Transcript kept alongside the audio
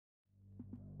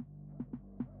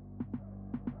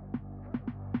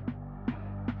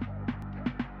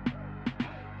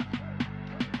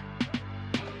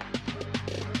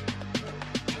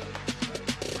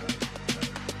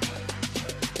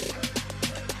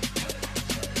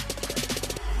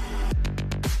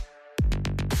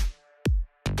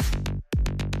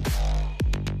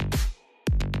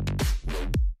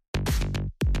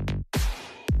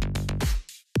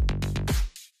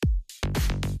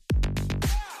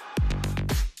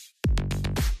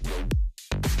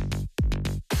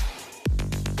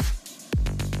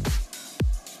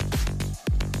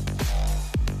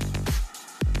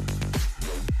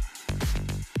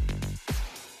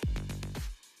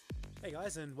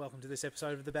Guys, and welcome to this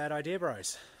episode of the Bad Idea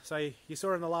Bros. So you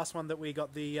saw in the last one that we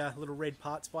got the little red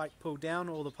parts bike pulled down.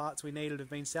 All the parts we needed have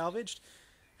been salvaged,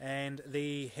 and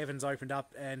the heavens opened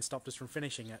up and stopped us from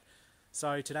finishing it.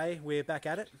 So today we're back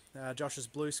at it. Josh's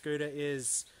blue scooter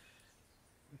is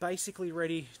basically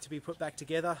ready to be put back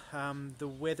together. The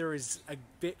weather is a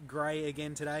bit grey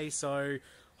again today, so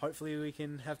hopefully we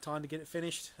can have time to get it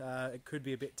finished. It could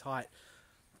be a bit tight.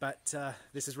 But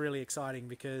this is really exciting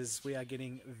because we are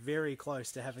getting very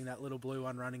close to having that little blue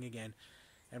one running again.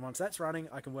 And once that's running,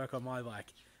 I can work on my bike.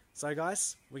 So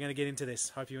guys, we're going to get into this.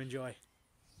 Hope you enjoy.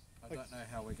 I don't know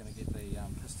how we're going to get the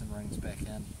piston rings back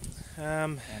in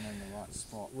and in the right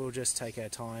spot. We'll just take our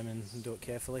time and do it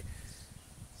carefully.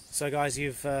 So guys,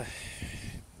 you've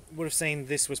would have seen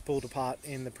this was pulled apart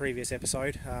in the previous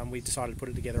episode. We decided to put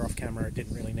it together off camera. It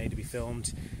didn't really need to be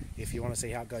filmed. If you want to see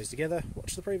how it goes together,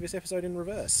 watch the previous episode in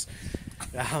reverse.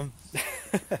 That's a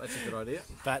good idea.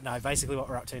 But no, basically what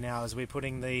we're up to now is we're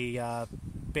putting the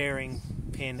bearing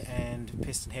pin and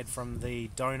piston head from the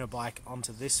donor bike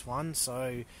onto this one.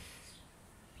 So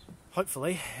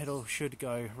hopefully it all should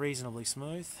go reasonably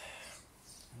smooth.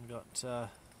 We've got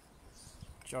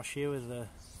Josh here with the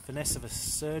finesse of a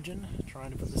surgeon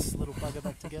trying to put this little bugger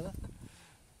back together.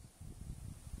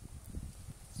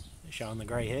 Showing the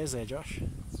grey hairs there, Josh.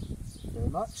 Very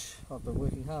much. I've been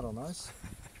working hard on those.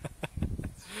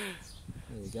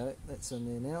 There we go. That's in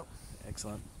there now.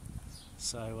 Excellent.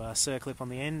 So circlip on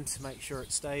the end to make sure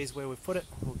it stays where we've put it.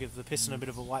 We'll give the piston a bit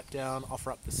of a wipe down,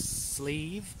 offer up the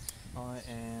sleeve. I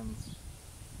am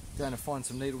going to find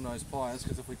some needle nose pliers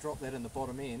because if we drop that in the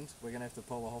bottom end, we're going to have to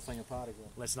pull the whole thing apart again.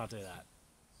 Let's not do that.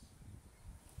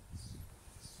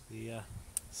 The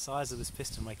size of this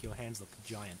piston make your hands look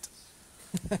giant.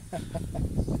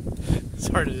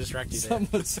 Sorry to distract you there. Some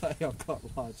would say I've got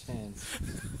large hands.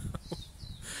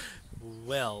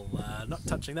 Well, not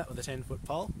touching that with a 10-foot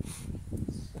pole.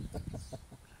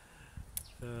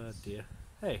 Oh dear.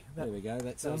 Hey, there we go.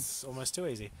 That's almost too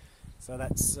easy. So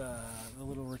that's the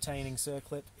little retaining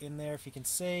circlip in there, if you can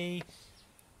see.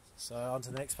 So on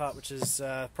to the next part, which is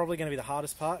probably going to be the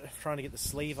hardest part, trying to get the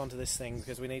sleeve onto this thing,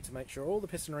 because we need to make sure all the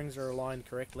piston rings are aligned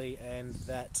correctly and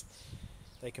that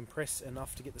they compress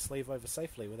enough to get the sleeve over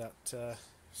safely without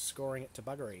scoring it to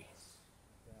buggery.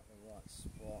 About the right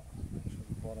spot. Make sure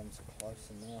the bottoms are close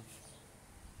enough.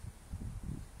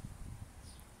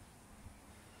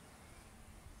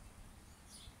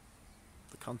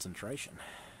 The concentration.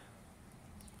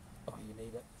 Oh, you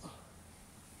need it. Yeah.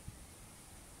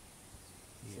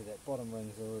 See, that bottom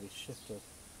ring's already shifted,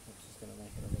 which is going to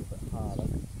make it a little bit harder.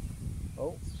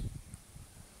 Oh.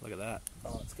 Look at that.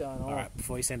 Oh, it's going on. Alright,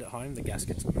 before you send it home, the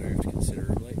gasket's moved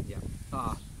considerably. Yeah.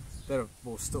 That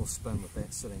will still spin with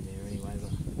that sitting there anyway.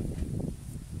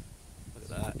 Look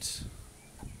at that.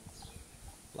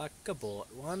 Like a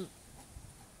bought one.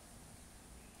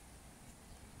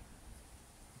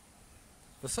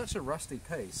 For such a rusty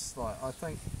piece, I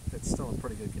think it's still in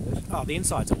pretty good condition. Oh, the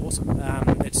insides are awesome.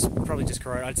 It's probably just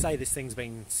corroded. I'd say this thing's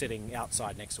been sitting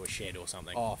outside next to a shed or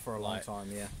something. Oh, for a long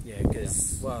time, yeah. Yeah,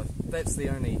 because... Yeah. Well, that's the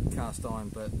only cast iron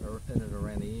bit in it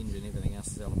around the engine. Everything else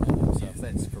is aluminium, so if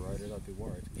that's corroded, I'd be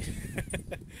worried. It's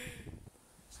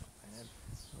not bad.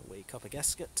 A wee copper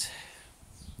gasket.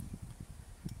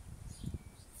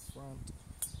 Front.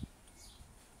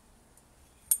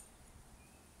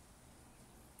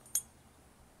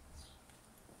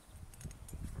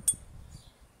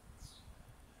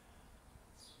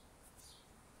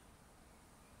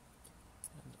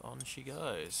 On she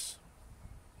goes.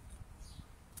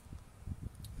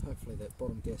 Hopefully that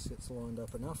bottom gasket's lined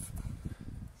up enough.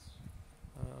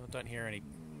 Don't hear any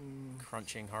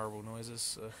crunching horrible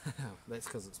noises. That's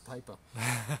because it's paper.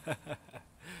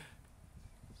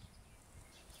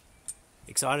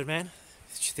 Excited, man?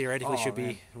 Theoretically should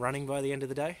be running by the end of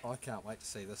the day. I can't wait to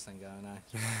see this thing going,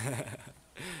 eh?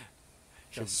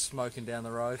 Just smoking down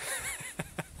the road.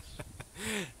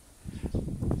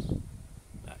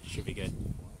 That should be good.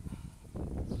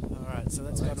 Alright, so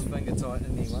that's got them finger tight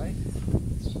anyway.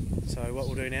 So what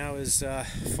we'll do now is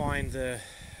find the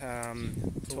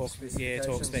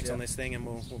torque specs on this thing, and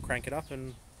we'll crank it up,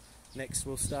 and next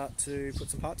we'll start to put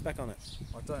some parts back on it.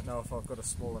 I don't know if I've got a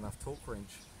small enough torque wrench.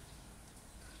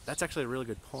 That's actually a really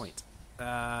good point.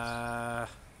 Well,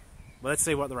 let's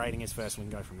see what the rating is first, and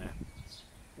we can go from there.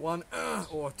 1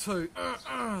 or 2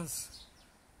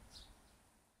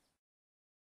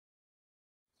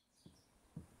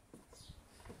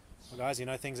 Well guys, you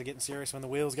know things are getting serious when the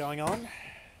wheel's going on.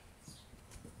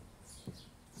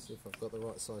 See if I've got the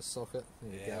right size socket.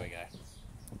 There we go.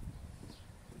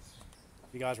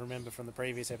 If you guys remember from the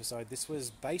previous episode, this was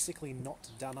basically not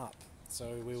done up. So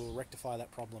we will rectify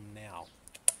that problem now.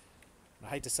 I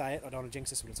hate to say it, I don't want to jinx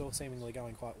this, but it's all seemingly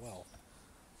going quite well.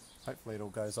 Hopefully it all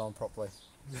goes on properly.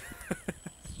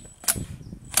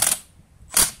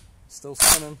 Still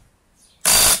spinning.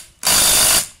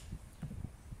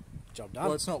 Job done.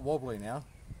 Well, it's not wobbly now,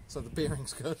 so the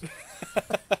bearing's good.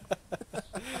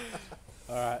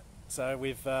 Alright, so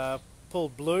we've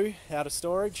pulled blue out of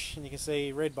storage, and you can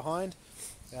see red behind.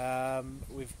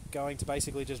 We're going to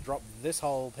basically just drop this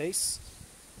whole piece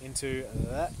into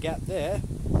that gap there,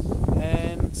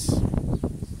 and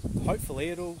hopefully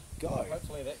it'll go. Well,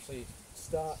 hopefully it actually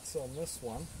starts on this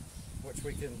one, which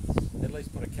we can at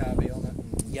least put a carby on it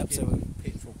and Yep, get so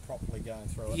petrol properly going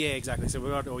through it. Yeah, exactly. So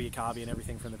we've got all your carby and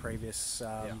everything from the previous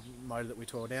motor that we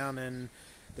tore down, and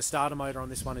the starter motor on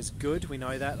this one is good. We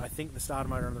know that. I think the starter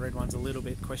motor on the red one's a little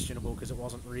bit questionable because it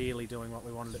wasn't really doing what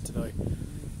we wanted it to do.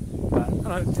 But I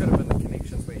know, it could have been the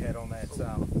connections we had on that.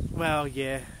 Well,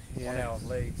 yeah, on our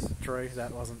leads. True.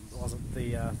 That wasn't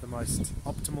the most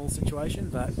optimal situation,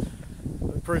 but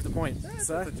it proved the point. Yeah,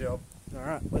 so, did the job. All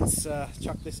right, let's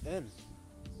chuck this in.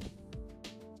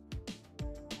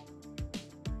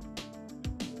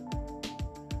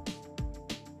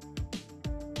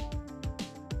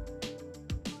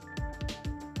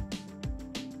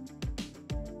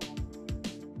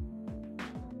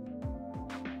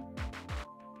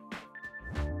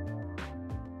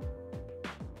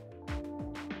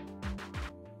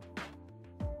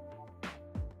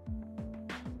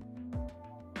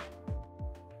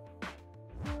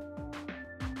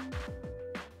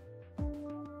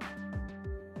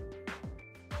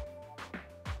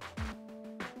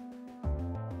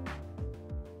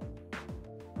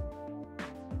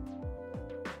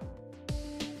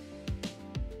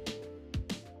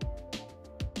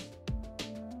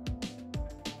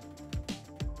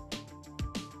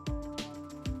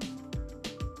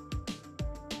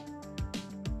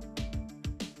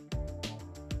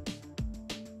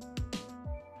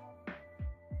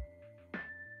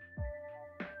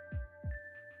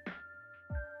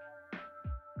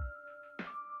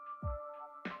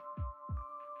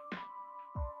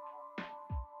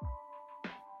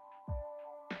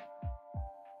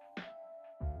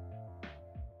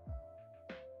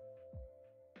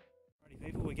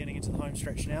 People, we're getting into the home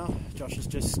stretch now. Josh is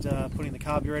just putting the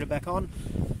carburetor back on.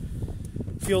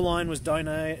 Fuel line was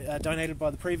donated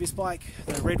by the previous bike,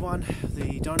 the red one.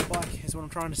 The donor bike is what I'm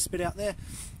trying to spit out there.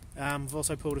 We've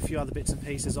also pulled a few other bits and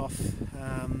pieces off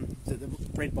that the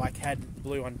red bike had, the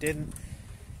blue one didn't.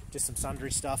 Just some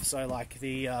sundry stuff, so like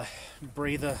the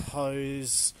breather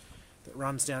hose that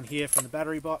runs down here from the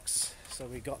battery box. So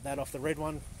we got that off the red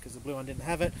one because the blue one didn't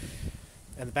have it.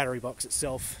 And the battery box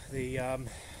itself, the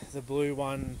blue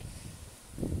one,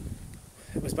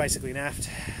 it was basically naffed,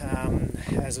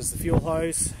 as is the fuel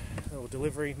hose or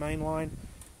delivery main line.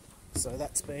 So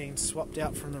that's been swapped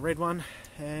out from the red one,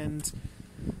 and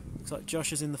looks like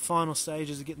Josh is in the final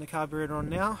stages of getting the carburetor on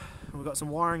now. We've got some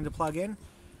wiring to plug in,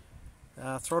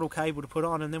 throttle cable to put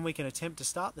on, and then we can attempt to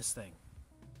start this thing.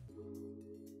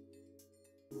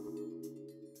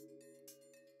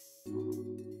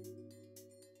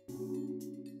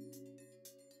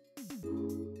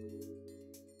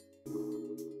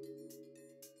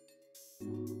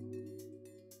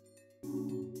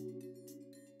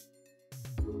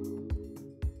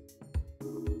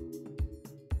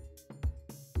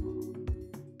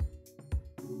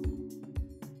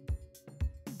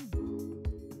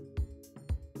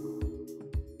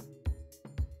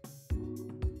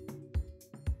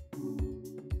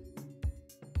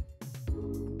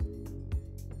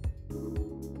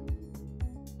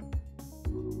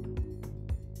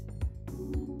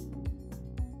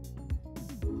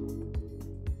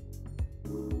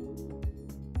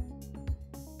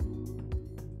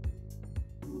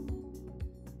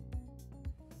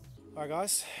 Alright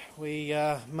guys, we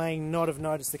may not have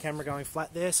noticed the camera going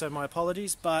flat there, so my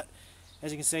apologies, but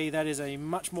as you can see that is a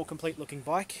much more complete looking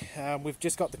bike. We've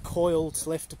just got the coils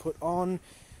left to put on.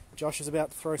 Josh is about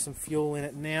to throw some fuel in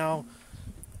it now.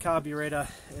 Carburetor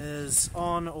is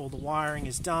on, all the wiring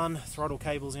is done, throttle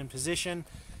cable's in position.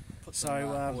 Put some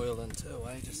oil in too,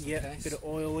 just in case. Bit of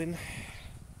oil in.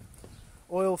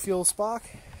 Oil, fuel, spark,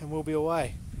 and we'll be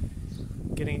away.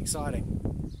 Getting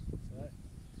exciting. So,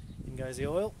 in goes the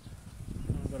oil.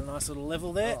 We've got a nice little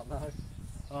level there. Oh no.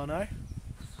 Oh no.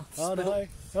 Oh no.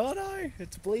 Oh no.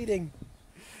 It's bleeding.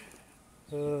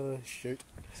 Oh shoot.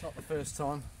 It's not the first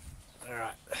time.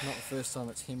 Alright. Not the first time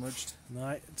it's hemorrhaged. No,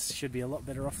 it should be a lot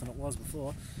better off than it was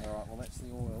before. Alright, well that's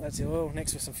the oil. That's the oil.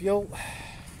 Next with some fuel.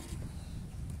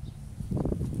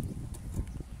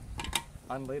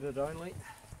 Unleaded only.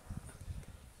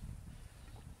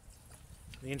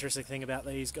 The interesting thing about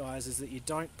these guys is that you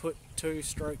don't put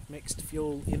two-stroke mixed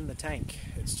fuel in the tank.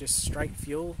 It's just straight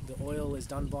fuel. The oil is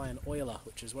done by an oiler,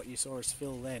 which is what you saw us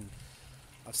fill then.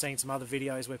 I've seen some other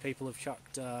videos where people have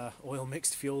chucked oil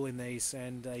mixed fuel in these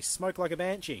and they smoke like a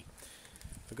banshee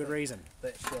for good reason.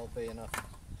 That shall be enough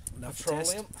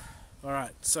Petroleum.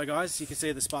 Alright, so guys, you can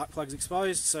see the spark plug's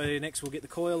exposed. So next we'll get the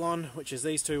coil on, which is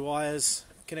these two wires,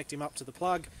 connect him up to the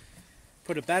plug,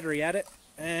 put a battery at it,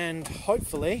 and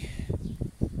hopefully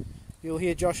you'll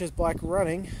hear Josh's bike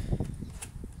running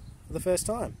for the first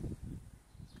time.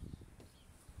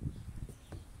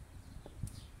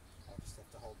 I'll just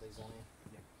have to hold these on here.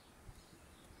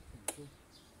 Yep.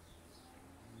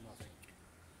 Nothing.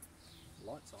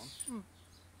 Lights on.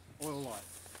 Oil light.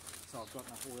 So I've got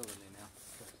enough oil in there now.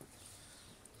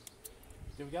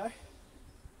 Here we go?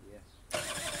 Yeah.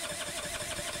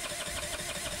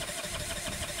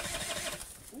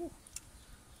 Ooh.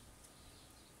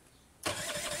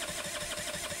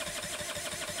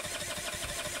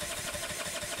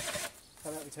 How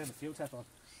about we turn the fuel tap on?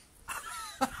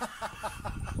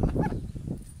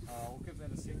 We'll give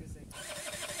that a second.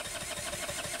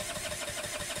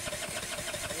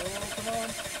 Oh, come on.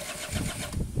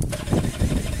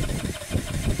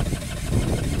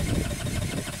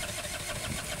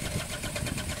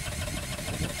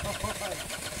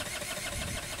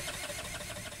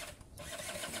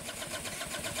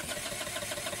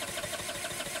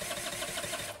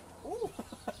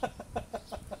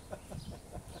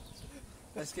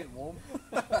 It's getting warm.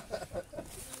 Car is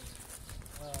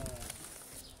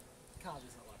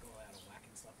not like all out of whack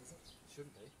and stuff, is it?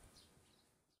 Shouldn't be.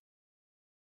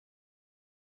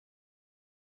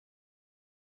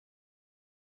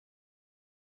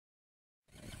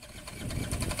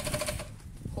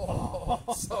 Oh,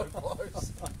 so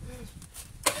close.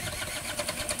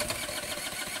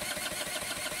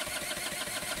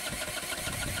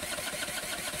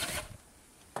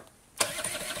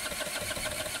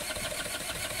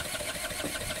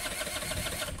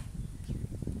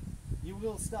 You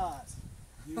will start.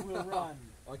 You will run.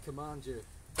 I command you.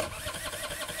 Start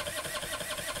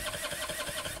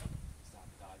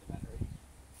to die the battery.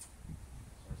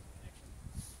 Or is it the connection?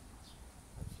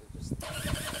 Actually, just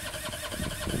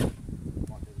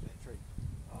might be the battery.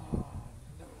 Oh,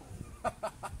 no.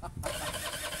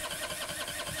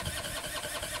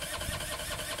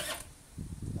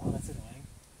 Oh, that's annoying.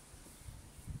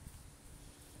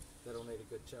 That'll need a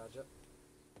good charge up.